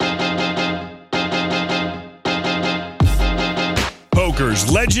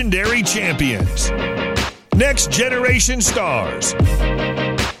Poker's legendary champions, next generation stars,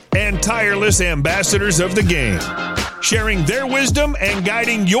 and tireless ambassadors of the game, sharing their wisdom and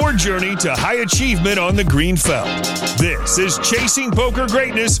guiding your journey to high achievement on the green felt. This is Chasing Poker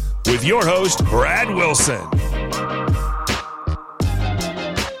Greatness with your host, Brad Wilson.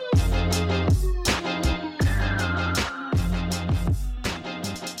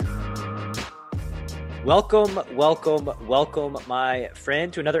 Welcome, my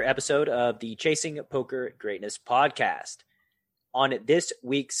friend, to another episode of the Chasing Poker Greatness podcast. On this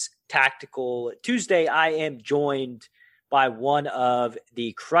week's Tactical Tuesday, I am joined by one of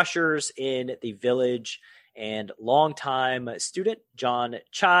the crushers in the village and longtime student, John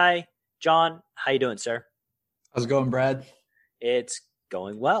Chai. John, how you doing, sir? How's it going, Brad? It's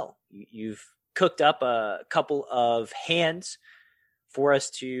going well. You've cooked up a couple of hands for us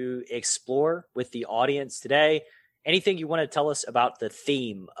to explore with the audience today. Anything you want to tell us about the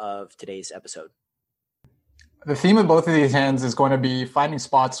theme of today's episode? The theme of both of these hands is going to be finding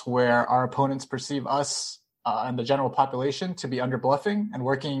spots where our opponents perceive us and the general population to be under bluffing and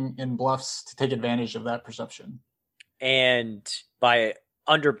working in bluffs to take advantage of that perception. And by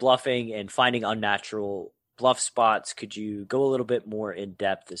under bluffing and finding unnatural bluff spots, could you go a little bit more in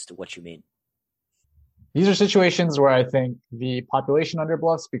depth as to what you mean? These are situations where I think the population under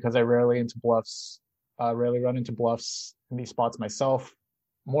bluffs, because I rarely run into bluffs in these spots myself.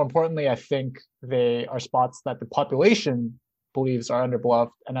 More importantly, I think they are spots that the population believes are under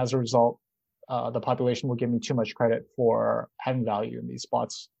bluffed, and as a result, the population will give me too much credit for having value in these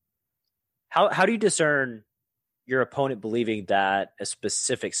spots. How do you discern your opponent believing that a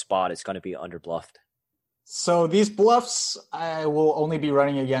specific spot is going to be under bluffed? So these bluffs, I will only be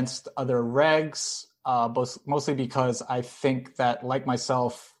running against other regs, mostly because I think that, like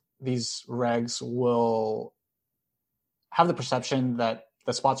myself, these regs will have the perception that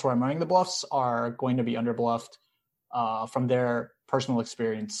the spots where I'm running the bluffs are going to be under bluffed from their personal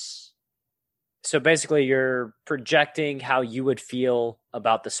experience. So basically you're projecting how you would feel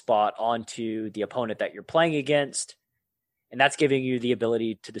about the spot onto the opponent that you're playing against, and that's giving you the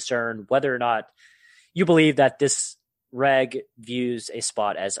ability to discern whether or not you believe that this reg views a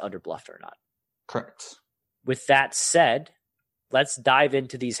spot as under bluffed or not. Correct. With that said, let's dive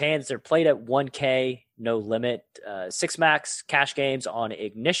into these hands. They're played at 1K, no limit, 6 max cash games on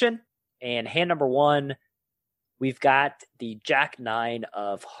Ignition. And hand number one, we've got the Jack 9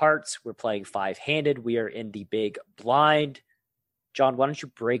 of hearts. We're playing 5-handed. We are in the big blind. John, why don't you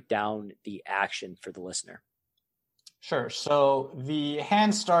break down the action for the listener? Sure. So the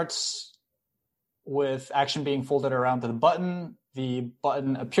hand starts with action being folded around to the button. The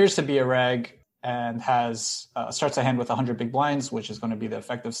button appears to be a reg and starts a hand with 100 big blinds, which is going to be the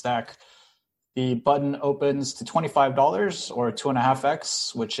effective stack. The button opens to $25 or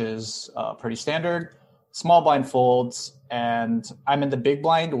 2.5x, which is pretty standard. Small blind folds, and I'm in the big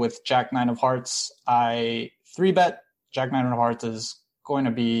blind with Jack 9 of hearts. I 3-bet. Jack 9 of hearts is going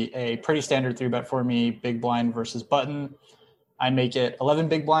to be a pretty standard 3-bet for me, big blind versus button. I make it 11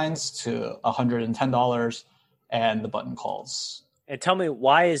 big blinds to $110, and the button calls. And tell me,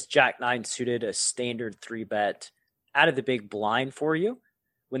 why is Jack 9 suited a standard 3-bet out of the big blind for you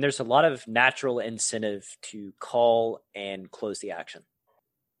when there's a lot of natural incentive to call and close the action?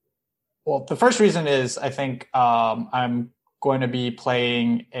 Well, the first reason is I think I'm going to be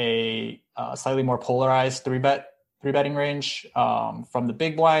playing a slightly more polarized 3-betting range from the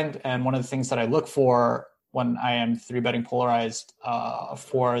big blind. And one of the things that I look for when I am 3-betting polarized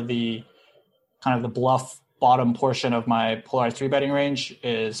for the kind of the bluff bottom portion of my polarized 3-betting range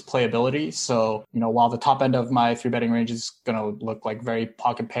is playability. So, while the top end of my 3-betting range is going to look like very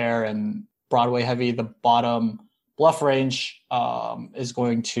pocket pair and Broadway heavy, the bottom bluff range is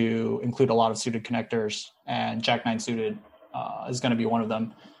going to include a lot of suited connectors, and Jack 9 suited is going to be one of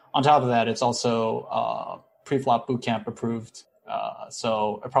them. On top of that, it's also pre-flop bootcamp approved.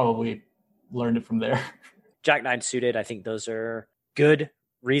 So I probably learned it from there. Jack 9 suited, I think those are good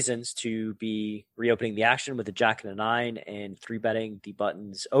reasons to be reopening the action with a Jack and a 9 and 3-betting the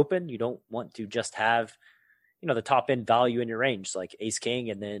buttons open. You don't want to just have, the top end value in your range, like ace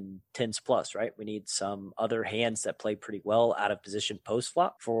king and then 10s plus, right? We need some other hands that play pretty well out of position post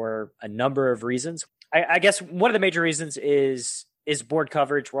flop for a number of reasons. I guess one of the major reasons is board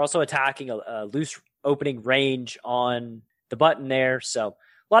coverage. We're also attacking a loose opening range on the button there. So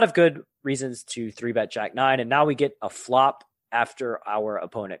a lot of good reasons to 3-bet Jack 9. And now we get a flop after our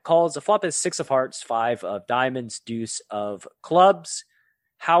opponent calls. The flop is 6 of hearts, 5 of diamonds, deuce of clubs.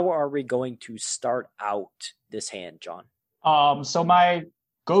 How are we going to start out this hand, John? So my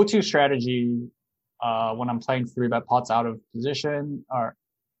go-to strategy when I'm playing 3-bet pots out of position, or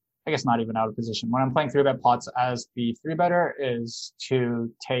I guess not even out of position. When I'm playing 3-bet pots as the 3-better is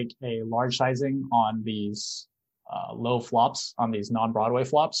to take a large sizing on these low flops, on these non-Broadway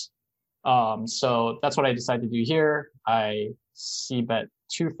flops. So that's what I decided to do here. I c-bet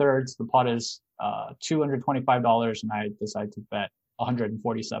 2/3. The pot is $225, and I decide to bet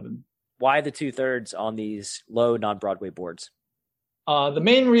 147. Why the 2/3 on these low non-Broadway boards? The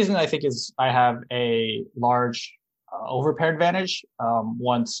main reason I think is I have a large overpair advantage.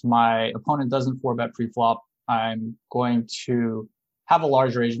 Once my opponent doesn't 4-bet pre-flop, I'm going to have a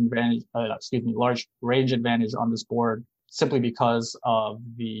large range advantage. Large range advantage on this board simply because of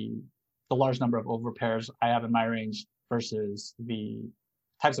the large number of overpairs I have in my range versus the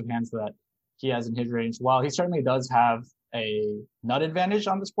types of hands that he has in his range. While he certainly does have a nut advantage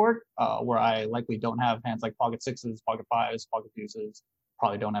on this board, where I likely don't have hands like pocket sixes, pocket fives, pocket deuces,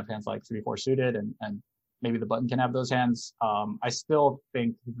 probably don't have hands like 3-4 suited, and maybe the button can have those hands. I still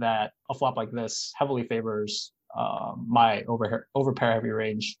think that a flop like this heavily favors my overpair heavy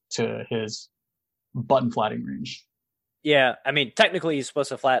range to his button flatting range. Yeah, I mean, technically he's supposed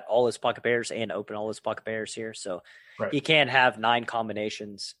to flat all his pocket pairs and open all his pocket pairs here, so right. He can have 9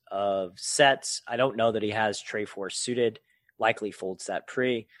 combinations of sets. I don't know that he has tray 4 suited, likely folds that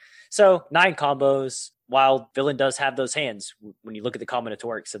pre. So 9 combos, while Villain does have those hands when you look at the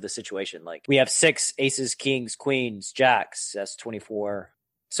combinatorics of the situation. Like we have 6 aces, kings, queens, jacks, that's 24.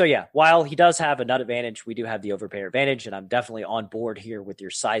 So yeah, while he does have a nut advantage, we do have the overpair advantage, and I'm definitely on board here with your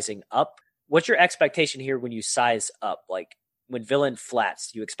sizing up. What's your expectation here when you size up? Like when Villain flats,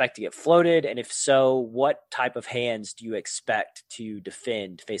 do you expect to get floated? And if so, what type of hands do you expect to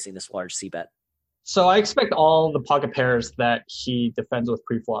defend facing this large c-bet? So I expect all the pocket pairs that he defends with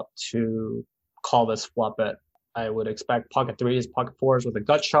preflop to call this flop bet. I would expect pocket 3s, pocket 4s with a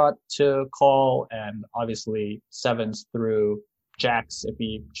gut shot to call, and obviously 7s through jacks, if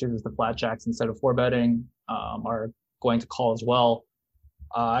he chooses the flat jacks instead of 4-betting, are going to call as well.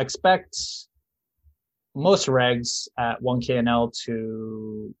 I expect most regs at 1KNL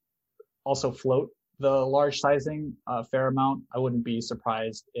to also float the large sizing a fair amount. I wouldn't be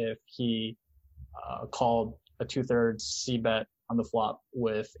surprised if he called a 2/3 c-bet on the flop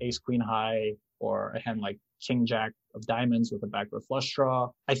with ace queen high, or a hand like king jack of diamonds with a backdoor flush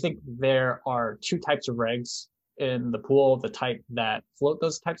draw. I think there are 2 types of regs in the pool, the type that float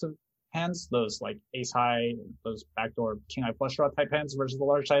those types of hands, those like ace high, those backdoor king high flush draw type hands versus the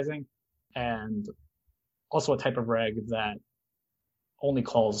large sizing, and also a type of reg that only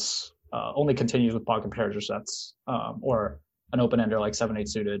continues with pocket pairs or sets, or an open ender like 7-8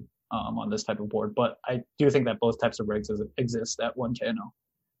 suited on this type of board. But I do think that both types of regs exist at 1KNL.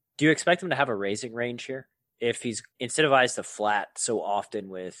 Do you expect him to have a raising range here if he's incentivized to flat so often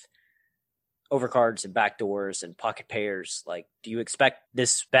with overcards and backdoors and pocket pairs? Like, do you expect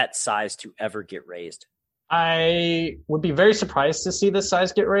this bet size to ever get raised? I would be very surprised to see this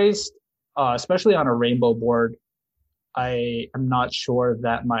size get raised, especially on a rainbow board. I am not sure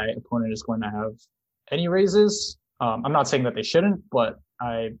that my opponent is going to have any raises. I'm not saying that they shouldn't, but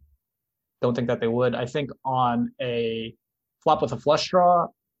I don't think that they would. I think on a flop with a flush draw,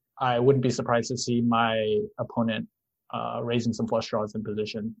 I wouldn't be surprised to see my opponent raising some flush draws in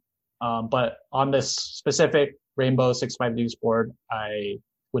position. But on this specific rainbow 6-5 deuce board, I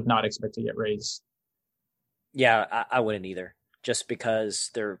would not expect to get raised. Yeah, I wouldn't either. Just because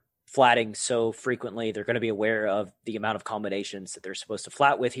they're flatting so frequently, they're going to be aware of the amount of combinations that they're supposed to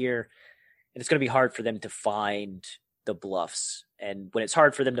flat with here. And it's going to be hard for them to find the bluffs. And when it's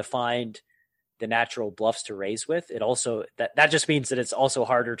hard for them to find the natural bluffs to raise with, it also that just means that it's also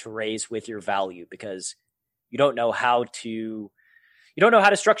harder to raise with your value, because you don't know how to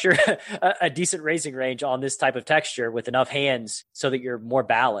structure a decent raising range on this type of texture with enough hands so that you're more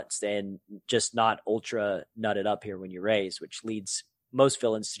balanced and just not ultra nutted up here when you raise, which leads most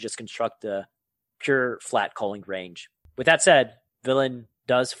villains to just construct a pure flat calling range. With that said, Villain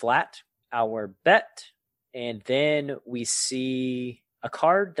does flat our bet, and then we see a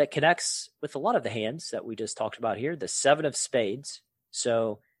card that connects with a lot of the hands that we just talked about here, the 7 of spades.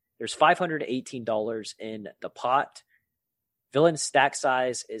 So there's $518 in the pot. Villain's stack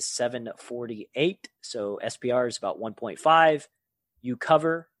size is 748, so SPR is about 1.5. You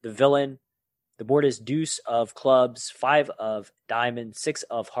cover the villain. The board is deuce of clubs, 5 of diamonds, 6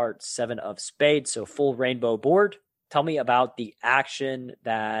 of hearts, 7 of spades, so full rainbow board. Tell me about the action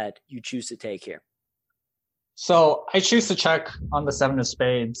that you choose to take here. So I choose to check on the 7 of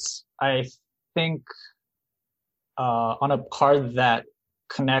spades. I think on a card that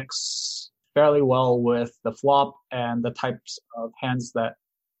connects fairly well with the flop and the types of hands that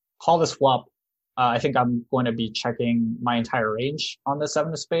call this flop, I think I'm going to be checking my entire range on the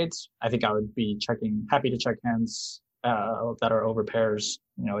 7 of spades. I think I would be happy to check hands that are over pairs,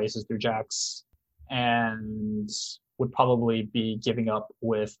 aces through jacks, and would probably be giving up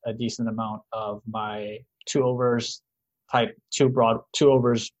with a decent amount of my two overs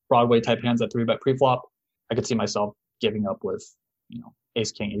Broadway type hands at 3-bet preflop. I could see myself giving up with,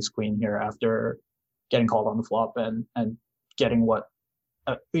 ace king, ace queen here after getting called on the flop and getting what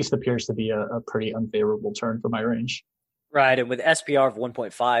at least appears to be a pretty unfavorable turn for my range. Right. And with SPR of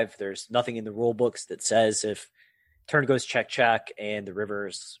 1.5, there's nothing in the rule books that says if turn goes check, check, and the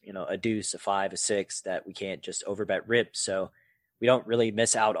river's, a deuce, a 5, a 6, that we can't just overbet rip. So we don't really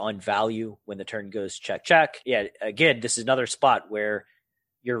miss out on value when the turn goes check, check. Yeah. Again, this is another spot where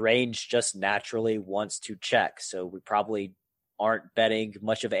your range just naturally wants to check. So we probably aren't betting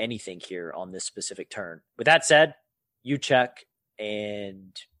much of anything here on this specific turn. With that said, you check,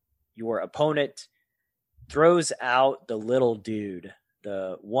 and your opponent throws out the little dude,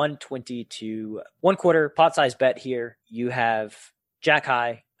 the 122 1/4 pot size bet here. You have jack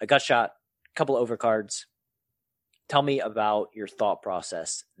high, a gut shot, a couple of overcards. Tell me about your thought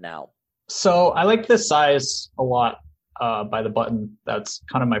process now. So I like this size a lot by the button. That's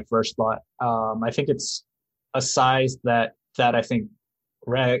kind of my first thought. I think it's a size that I think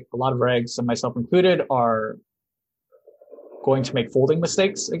a lot of regs, and myself included, are going to make folding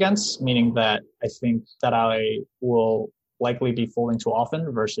mistakes against, meaning that I think that I will likely be folding too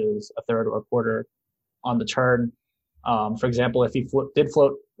often versus a third or a quarter on the turn. For example, if he did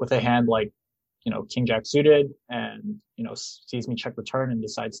float with a hand like, king jack suited and, sees me check the turn and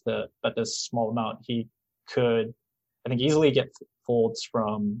decides to bet this small amount, he could, I think, easily get folds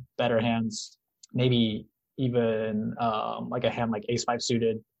from better hands, maybe even like a hand like ace 5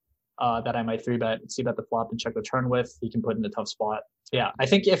 suited, that I might 3-bet and c-bet the flop and check the turn with. He can put in a tough spot. Yeah, I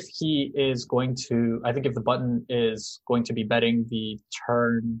think if the button is going to be betting the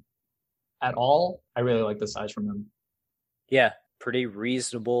turn at all, I really like the size from him. Yeah, pretty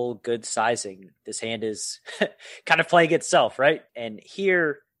reasonable, good sizing. This hand is kind of playing itself, right? And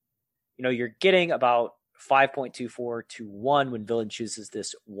here, you're getting about 5.24 to 1 when Villain chooses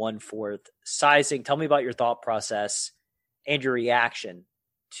this 1/4 sizing. Tell me about your thought process and your reaction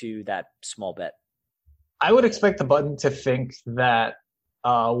to that small bet. I would expect the button to think that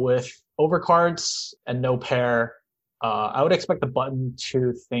with overcards and no pair, I would expect the button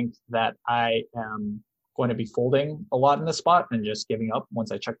to think that I am going to be folding a lot in this spot and just giving up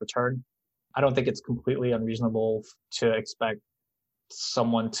once I check the turn. I don't think it's completely unreasonable to expect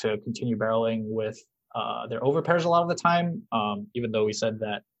someone to continue barreling with their overpairs a lot of the time, even though we said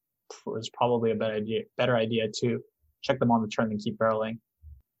that it was probably a better idea to check them on the turn than keep barreling.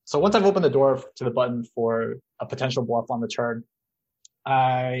 So once I've opened the door to the button for a potential bluff on the turn,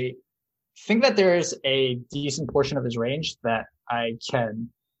 I think that there is a decent portion of his range that I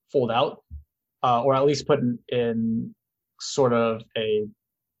can fold out, or at least put in sort of a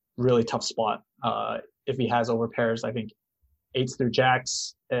really tough spot. If he has overpairs, I think 8s through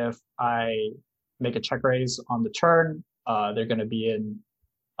jacks, if I make a check raise on the turn, they're going to be in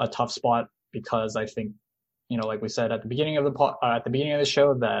a tough spot because I think, like we said at the beginning of the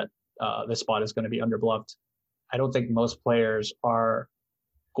show, that this spot is going to be underbluffed. I don't think most players are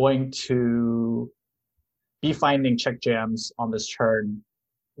going to be finding check jams on this turn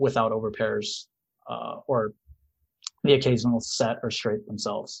without overpairs or the occasional set or straight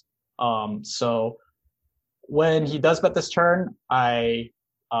themselves. So when he does bet this turn, I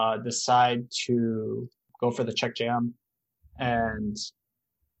decide to go for the check jam and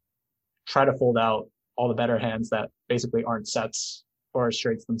try to fold out all the better hands that basically aren't sets or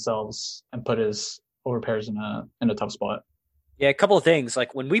straights themselves and put his overpairs in a tough spot. Yeah, a couple of things.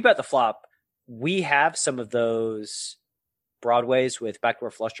 Like when we bet the flop, we have some of those broadways with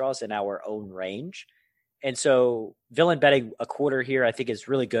backdoor flush draws in our own range. And so villain betting a quarter here, I think, is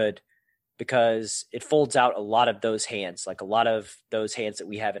really good because it folds out a lot of those hands, like a lot of those hands that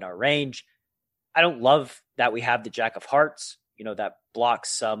we have in our range. I don't love that we have the jack of hearts, that blocks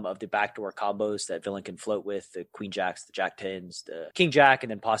some of the backdoor combos that villain can float with, the queen jacks, the jack tens, the king jack,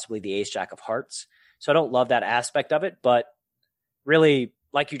 and then possibly the ace jack of hearts. So I don't love that aspect of it, but really,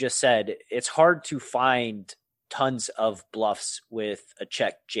 like you just said, it's hard to find tons of bluffs with a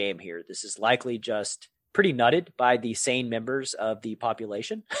check jam here. This is likely just pretty nutted by the sane members of the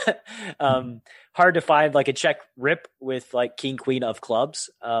population. Hard to find like a check rip with like king, queen of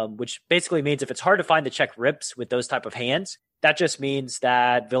clubs, which basically means if it's hard to find the check rips with those type of hands, that just means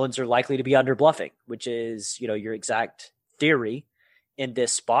that villains are likely to be under bluffing, which is, your exact theory in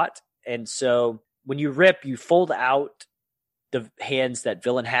this spot. And so when you rip, you fold out the hands that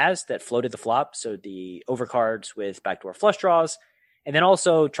villain has that floated the flop. So the overcards with backdoor flush draws, and then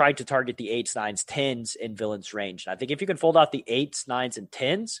also trying to target the 8s, 9s, 10s in villain's range. And I think if you can fold out the 8s, 9s, and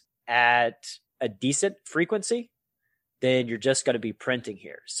 10s at a decent frequency, then you're just going to be printing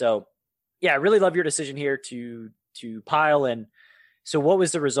here. So yeah, I really love your decision here to pile. And so what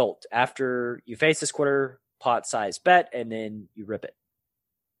was the result after you face this quarter pot size bet and then you rip it?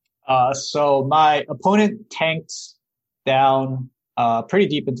 So my opponent tanked down pretty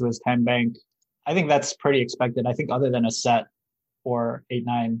deep into his 10 bank. I think that's pretty expected. I think other than a set or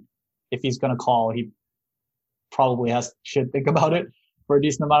 8-9, if he's going to call, he probably should think about it for a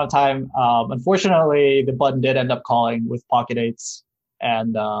decent amount of time. Unfortunately, the button did end up calling with pocket 8s,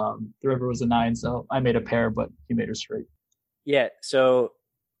 and the river was a 9, so I made a pair, but he made a straight. Yeah, so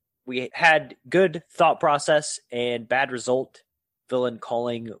we had good thought process and bad result. Villain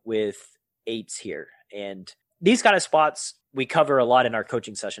calling with 8s here. And these kind of spots we cover a lot in our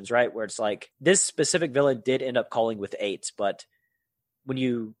coaching sessions, right? Where it's like this specific villain did end up calling with 8s, but when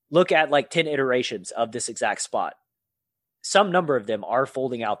you look at like 10 iterations of this exact spot, some number of them are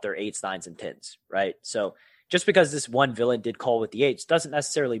folding out their 8s, 9s, and 10s, right? So just because this one villain did call with the 8s doesn't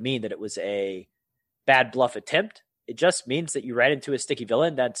necessarily mean that it was a bad bluff attempt. It just means that you ran into a sticky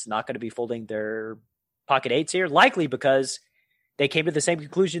villain that's not going to be folding their pocket 8s here, likely because they came to the same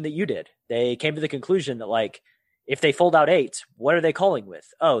conclusion that you did. They came to the conclusion that, like, if they fold out 8s, what are they calling with?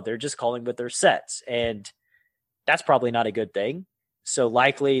 Oh, they're just calling with their sets. And that's probably not a good thing. So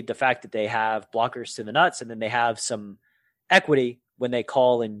likely the fact that they have blockers to the nuts and then they have some equity when they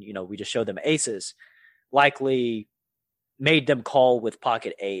call and, we just show them aces, likely made them call with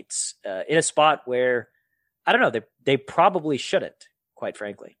pocket 8s in a spot where, I don't know, they probably shouldn't, quite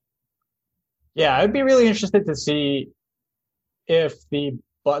frankly. Yeah, I'd be really interested to see if the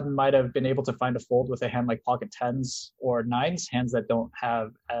button might have been able to find a fold with a hand like pocket 10s or 9s, hands that don't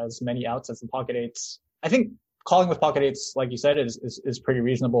have as many outs as the pocket 8s. I think calling with pocket 8s, like you said, is pretty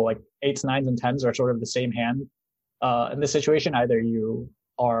reasonable. Like 8s, 9s, and 10s are sort of the same hand. In this situation, either you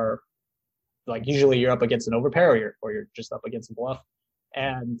are, like, usually you're up against an overpair or you're just up against a bluff.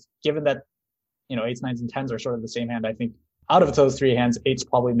 And given that, 8s, 9s, and 10s are sort of the same hand, I think out of those three hands, 8s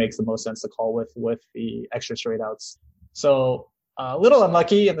probably makes the most sense to call with the extra straight outs. So a little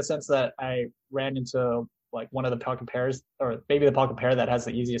unlucky in the sense that I ran into like one of the pocket pairs, or maybe the pocket pair that has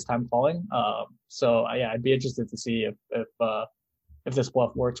the easiest time calling. So I'd be interested to see if this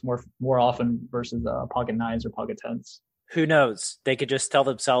bluff works more often versus pocket 9s or pocket 10s. Who knows? They could just tell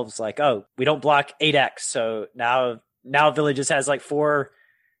themselves like, oh, we don't block 8x, so now Villain just has like four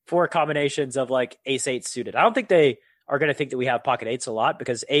combinations of like ace 8 suited. I don't think they are going to think that we have pocket 8s a lot,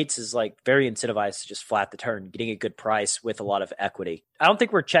 because 8s is like very incentivized to just flat the turn, getting a good price with a lot of equity. I don't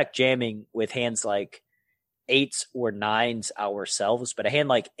think we're check jamming with hands like 8s or 9s ourselves, but a hand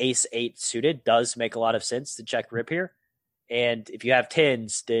like ace 8 suited does make a lot of sense to check rip here. And if you have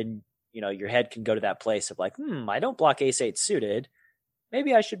 10s, then your head can go to that place of like, I don't block ace 8 suited.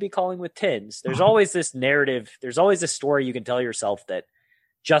 Maybe I should be calling with 10s. There's always this narrative. There's always this story you can tell yourself that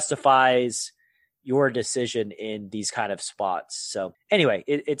justifies your decision in these kind of spots. So anyway,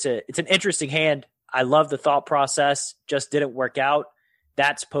 it's an interesting hand. I love the thought process. Just didn't work out.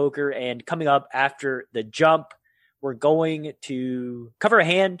 That's poker. And coming up after the jump, we're going to cover a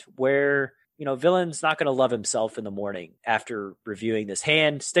hand where, Villain's not going to love himself in the morning after reviewing this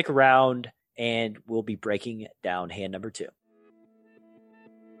hand. Stick around and we'll be breaking down hand number 2.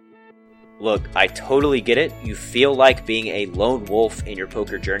 Look, I totally get it. You feel like being a lone wolf in your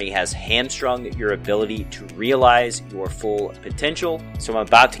poker journey has hamstrung your ability to realize your full potential. So I'm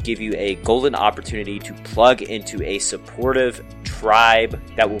about to give you a golden opportunity to plug into a supportive tribe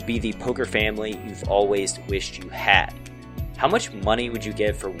that will be the poker family you've always wished you had. How much money would you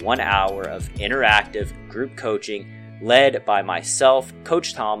give for 1 hour of interactive group coaching led by myself,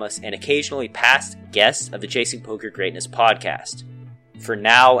 Coach Thomas, and occasionally past guests of the Chasing Poker Greatness podcast? For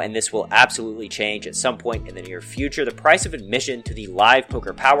now, and this will absolutely change at some point in the near future, the price of admission to the live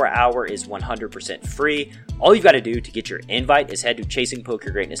Poker Power Hour is 100% free. All you've got to do to get your invite is head to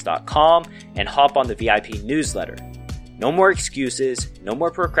chasingpokergreatness.com and hop on the VIP newsletter. No more excuses, no more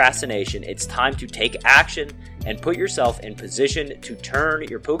procrastination. It's time to take action and put yourself in position to turn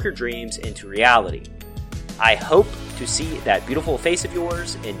your poker dreams into reality. I hope to see that beautiful face of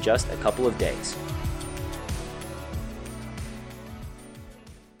yours in just a couple of days.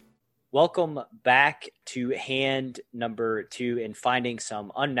 Welcome back to hand number 2 and finding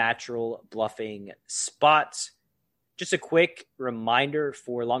some unnatural bluffing spots. Just a quick reminder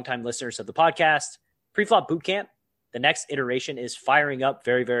for longtime listeners of the podcast, Preflop Bootcamp, the next iteration is firing up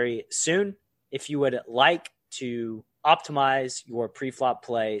very, very soon. If you would like to optimize your pre-flop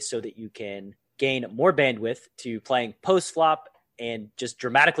play so that you can gain more bandwidth to playing post-flop and just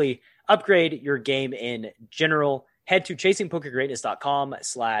dramatically upgrade your game in general. Head to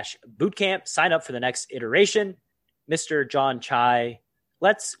chasingpokergreatness.com/bootcamp. Sign up for the next iteration. Mr. John Chai,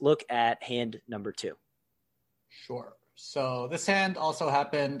 let's look at hand number 2. Sure. So this hand also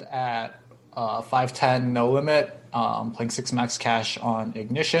happened at 5-10 no limit, playing 6 max cash on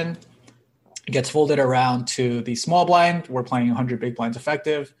Ignition. It gets folded around to the small blind. We're playing 100 big blinds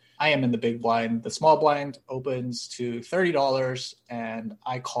effective. I am in the big blind. The small blind opens to $30, and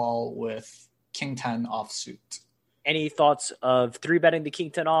I call with King 10 offsuit. Any thoughts of 3-betting the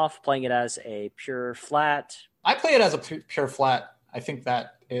King 10 off, playing it as a pure flat? I play it as a pure flat. I think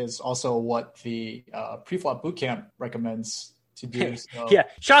that is also what the pre-flop bootcamp recommends to do. So. Yeah,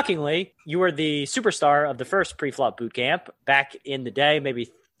 shockingly, you were the superstar of the first pre-flop bootcamp back in the day, maybe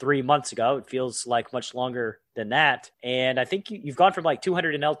 3 months ago. It feels like much longer than that. And I think you've gone from like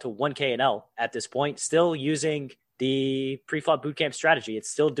 200 NL to 1K NL at this point, still using the pre-flop bootcamp strategy. It's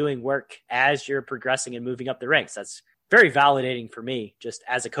still doing work as you're progressing and moving up the ranks. That's very validating for me, just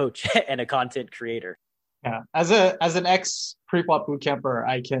as a coach and a content creator. Yeah, as an ex pre-flop bootcamper,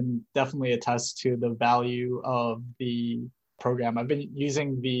 I can definitely attest to the value of the program. I've been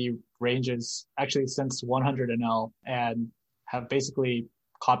using the ranges actually since 100 NL and have basically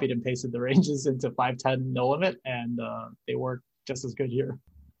copied and pasted the ranges into 5-10 no limit, and they work just as good here.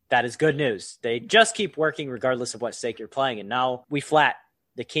 That is good news. They just keep working regardless of what stake you're playing. And now we flat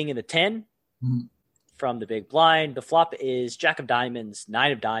the king and the 10 from the big blind. The flop is Jack of diamonds,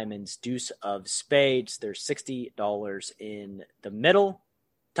 9 of diamonds, deuce of spades. There's $60 in the middle.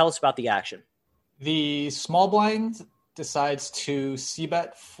 Tell us about the action. The small blind decides to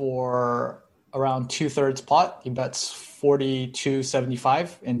c-bet for around 2/3 pot. He bets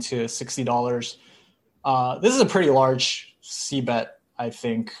 42.75 into $60. This is a pretty large c-bet. I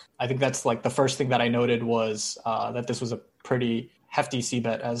think that's like the first thing that I noted was that this was a pretty hefty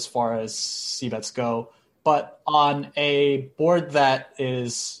c-bet as far as c-bets go. But on a board that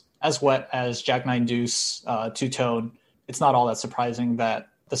is as wet as Jack 9 deuce two-tone, it's not all that surprising that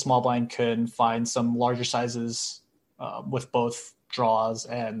the small blind can find some larger sizes with both draws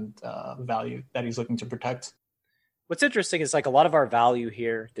and value that he's looking to protect. What's interesting is like a lot of our value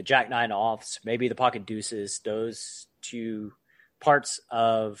here, the Jack 9 offs, maybe the pocket deuces, those two parts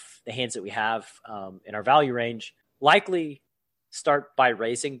of the hands that we have in our value range likely start by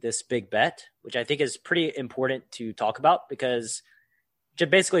raising this big bet, which I think is pretty important to talk about because just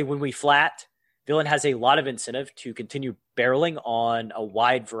basically when we flat, Villain has a lot of incentive to continue barreling on a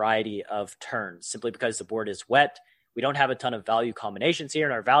wide variety of turns simply because the board is wet. We don't have a ton of value combinations here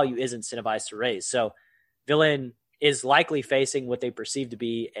and our value is incentivized to raise. So Villain is likely facing what they perceive to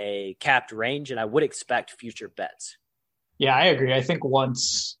be a capped range, and I would expect future bets. Yeah, I agree. I think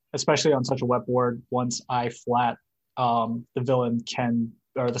once, especially on such a wet board, once I flat, the villain can,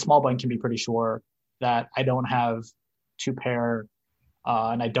 or the small blind can be pretty sure that I don't have two pair,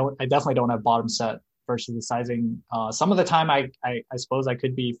 and I definitely don't have bottom set versus the sizing. Some of the time, I suppose I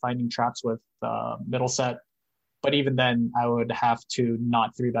could be finding traps with middle set, but even then, I would have to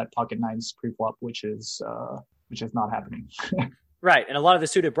not 3-bet pocket nines pre-flop, which is not happening. Right, and a lot of the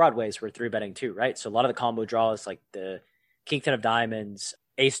suited broadways were 3-betting too, right? So a lot of the combo draws, like the King 10 of diamonds,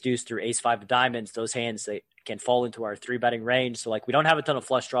 ace deuce through ace 5 of diamonds, those hands that can fall into our 3-betting range. So like we don't have a ton of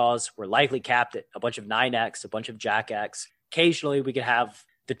flush draws. We're likely capped at a bunch of 9x, a bunch of jack x. Occasionally we could have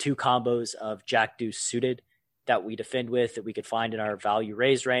the two combos of jack deuce suited that we defend with that we could find in our value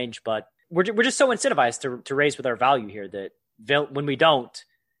raise range. But we're just so incentivized to raise with our value here that when we don't,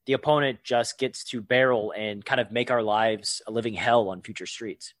 the opponent just gets to barrel and kind of make our lives a living hell on future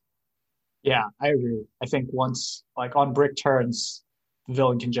streets. Yeah, I agree. I think once, like on brick turns, the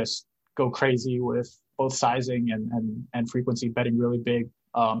villain can just go crazy with both sizing and frequency, betting really big,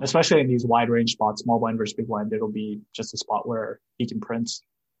 especially in these wide range spots, small blind versus big blind. It'll be just a spot where he can print.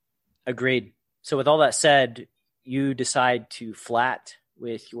 Agreed. So with all that said, you decide to flat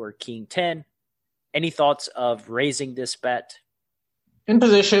with your King 10. Any thoughts of raising this bet? In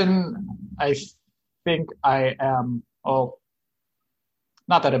position, I think I am,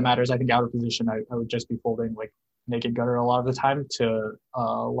 not that it matters. I think out of position, I would just be folding like naked gutter a lot of the time to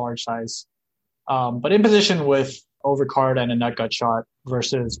large size. But in position with overcard and a nut gut shot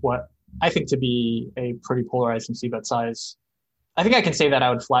versus what I think to be a pretty polarized and c-bet size, I think I can say that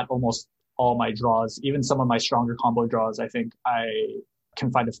I would flat almost all my draws, even some of my stronger combo draws. I think I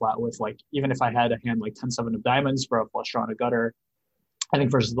can find a flat with, like, even if I had a hand like 10-7 of diamonds for a flush draw and a gutter, I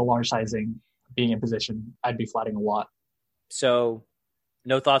think versus the large sizing being in position, I'd be flatting a lot. So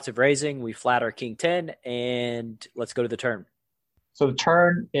No thoughts of raising. We flat our king 10, and let's go to the turn. So the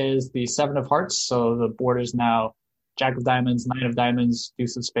turn is the 7 of hearts. So the board is now Jack of diamonds, 9 of diamonds,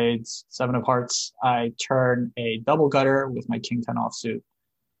 deuce of spades, 7 of hearts. I turn a double gutter with my king 10 offsuit.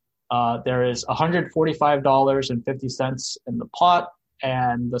 There is $145.50 in the pot,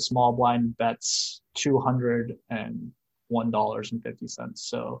 and the small blind bets $201.50.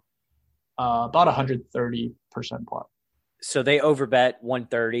 So about 130% pot. So they overbet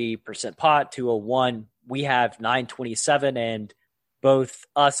 130% pot, 201. We have 927, and both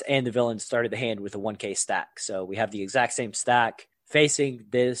us and the villain started the hand with a 1K stack. So we have the exact same stack facing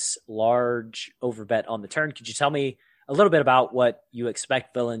this large overbet on the turn. Could you tell me a little bit about what you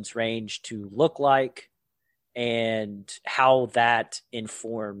expect villain's range to look like and how that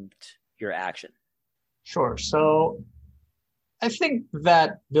informed your action? Sure. So I think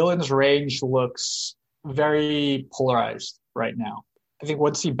that villain's range looks very polarized right now. I think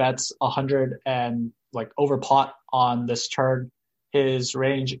once he bets 100 and over pot on this turn, his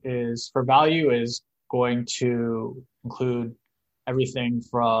range is for value is going to include everything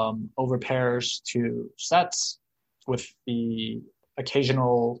from over pairs to sets with the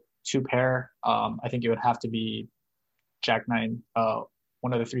occasional 2 pair. I think it would have to be Jack 9,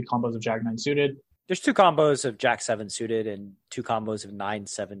 one of the 3 combos of Jack 9 suited. There's 2 combos of Jack 7 suited and 2 combos of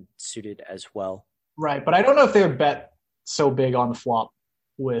 9-7 suited as well. Right, but I don't know if they would bet so big on the flop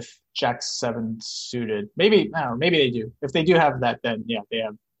with Jack 7 suited. Maybe, I don't know, maybe they do. If they do have that, then yeah, they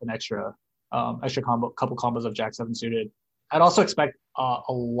have an extra couple combos of Jack 7 suited. I'd also expect a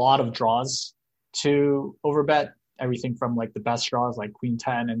lot of draws to overbet, everything from the best draws like Queen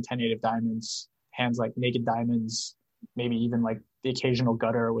 10 and 10-8 of diamonds, hands like naked diamonds, maybe even the occasional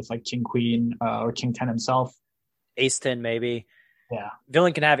gutter with King Queen or King 10 himself. Ace 10 maybe. Yeah.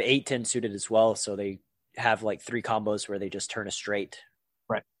 Villain can have 8-10 suited as well, so they have 3 combos where they just turn a straight.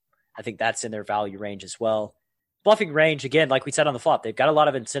 Right. I think that's in their value range as well. Bluffing range, again, like we said on the flop, they've got a lot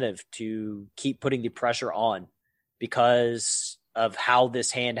of incentive to keep putting the pressure on because of how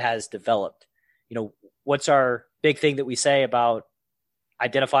this hand has developed. What's our big thing that we say about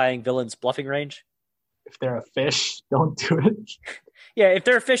identifying villain's bluffing range? If they're a fish, don't do it. Yeah, if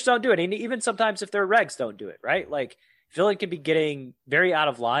they're a fish, don't do it. And even sometimes if they're regs, don't do it, right? Villain can be getting very out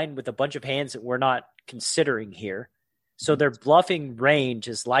of line with a bunch of hands that we're not considering here. So their bluffing range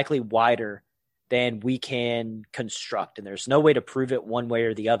is likely wider than we can construct. And there's no way to prove it one way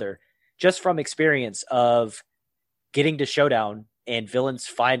or the other, just from experience of getting to showdown and villains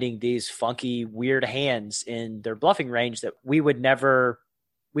finding these funky, weird hands in their bluffing range that we would never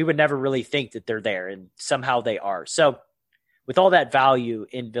really think that they're there, and somehow they are. So with all that value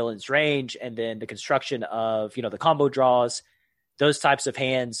in villain's range and then the construction of, the combo draws, those types of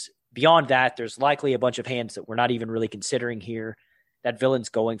hands, beyond that, there's likely a bunch of hands that we're not even really considering here that villain's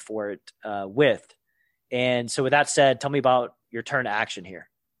going for it with. And so with that said, tell me about your turn action here.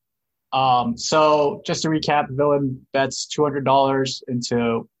 So just to recap, villain bets $200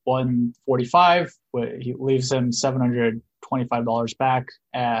 into 145. He leaves him $725 back.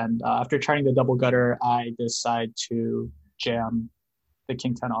 And after trying the double gutter, I decide to jam the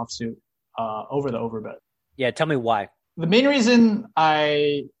King 10 offsuit over the overbet. Yeah, tell me why. The main reason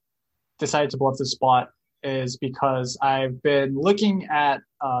I decided to bluff this spot is because I've been looking at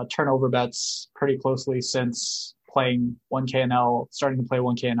turnover bets pretty closely since playing 1KNL, starting to play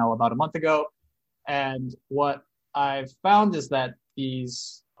 1KNL about a month ago. And what I've found is that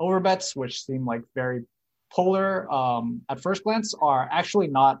these overbets, which seem very polar at first glance, are actually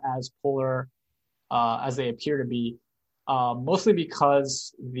not as polar as they appear to be, mostly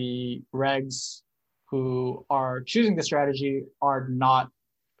because the regs who are choosing the strategy are not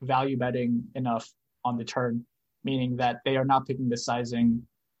value betting enough on the turn, meaning that they are not picking the sizing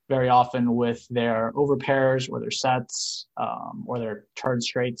very often with their overpairs or their sets or their turn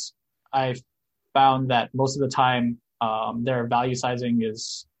straights. I've found that most of the time their value sizing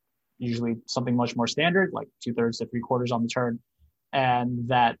is usually something much more standard, like 2/3 to 3/4 on the turn, and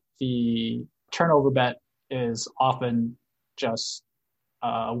that the turnover bet is often just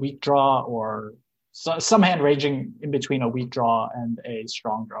a weak draw or some hand ranging in between a weak draw and a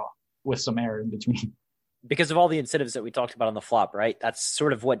strong draw with some error in between. Because of all the incentives that we talked about on the flop, right? That's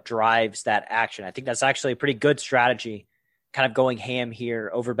sort of what drives that action. I think that's actually a pretty good strategy, kind of going ham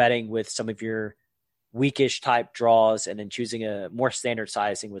here, overbetting with some of your weakish type draws and then choosing a more standard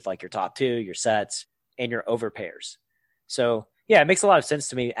sizing with your top 2, your sets, and your overpairs. So yeah, it makes a lot of sense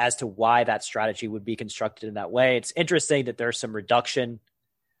to me as to why that strategy would be constructed in that way. It's interesting that there's some reduction.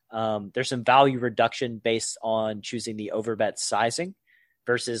 There's some value reduction based on choosing the overbet sizing.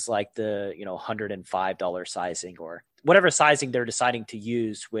 versus like the, $105 sizing or whatever sizing they're deciding to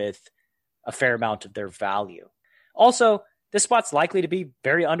use with a fair amount of their value. Also, this spot's likely to be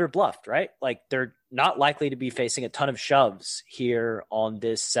very underbluffed, right? Like they're not likely to be facing a ton of shoves here on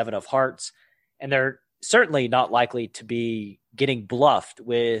this 7 of hearts. And they're certainly not likely to be getting bluffed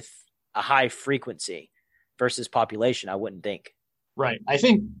with a high frequency versus population, I wouldn't think. Right. I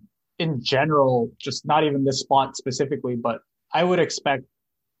think in general, just not even this spot specifically, but I would expect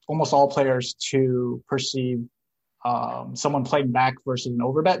almost all players to perceive someone playing back versus an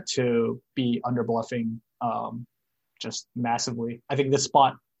overbet to be underbluffing just massively. I think this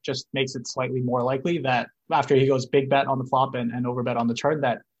spot just makes it slightly more likely that after he goes big bet on the flop and overbet on the turn,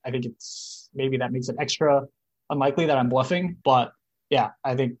 that I think maybe that makes it extra unlikely that I'm bluffing. But yeah,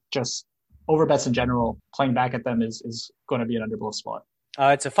 I think just overbets in general, playing back at them is going to be an underbluff spot.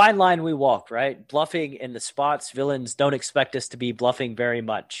 It's a fine line we walk, right? Bluffing in the spots, villains don't expect us to be bluffing very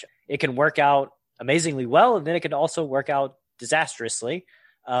much. It can work out amazingly well, and then it can also work out disastrously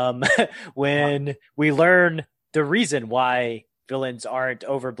when we learn the reason why villains aren't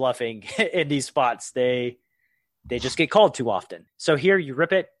over bluffing in these spots. They just get called too often. So here you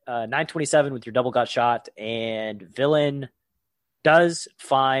rip it, 927 with your double gut shot, and villain does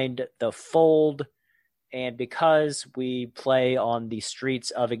find the fold. And because we play on the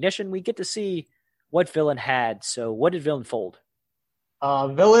streets of Ignition, we get to see what villain had. So what did villain fold?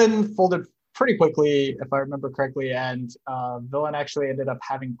 Villain folded pretty quickly, if I remember correctly, and villain actually ended up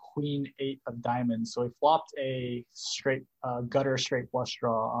having queen 8 of diamonds. So he flopped a straight gutter straight flush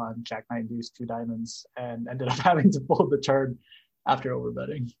draw on jack 9 deuce 2 diamonds and ended up having to fold the turn after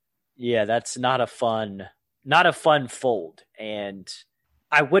overbetting. Yeah, that's not a fun fold. And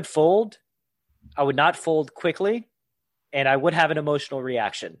I would fold. I would not fold quickly, and I would have an emotional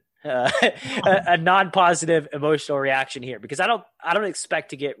reaction, a non-positive emotional reaction here, because I don't expect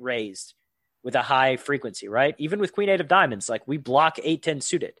to get raised with a high frequency, right? Even with queen 8 of diamonds, like we block 8-10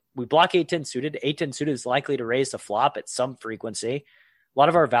 suited. 8-10 suited is likely to raise the flop at some frequency. A lot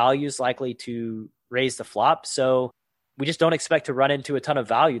of our value is likely to raise the flop. So we just don't expect to run into a ton of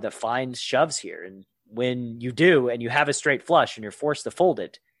value that finds shoves here. And when you do, and you have a straight flush and you're forced to fold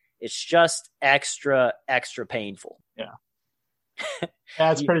it, it's just extra painful. Yeah.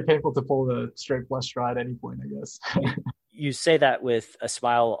 Yeah, it's pretty painful to pull the straight flush draw at any point, I guess. You say that with a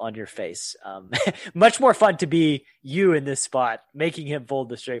smile on your face. Much more fun to be you in this spot, making him fold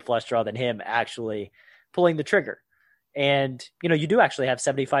the straight flush draw than him actually pulling the trigger. And, you do actually have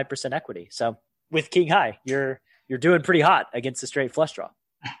 75% equity. So with king high, you're doing pretty hot against the straight flush draw.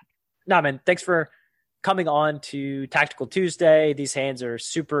 Nah, man, thanks for coming on to Tactical Tuesday. These hands are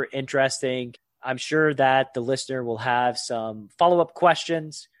super interesting. I'm sure that the listener will have some follow-up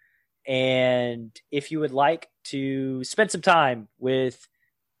questions. And if you would like to spend some time with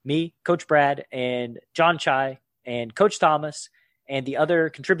me, Coach Brad, and John Chai, and Coach Thomas, and the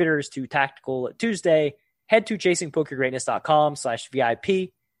other contributors to Tactical Tuesday, head to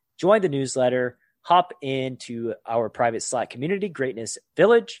chasingpokergreatness.com/VIP, join the newsletter, hop into our private Slack community, Greatness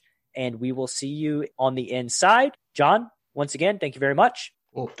Village, and we will see you on the inside. John, once again, thank you very much.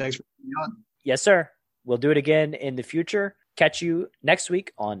 Well, thanks for being on. Yes, sir. We'll do it again in the future. Catch you next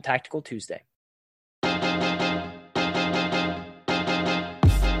week on Tactical Tuesday.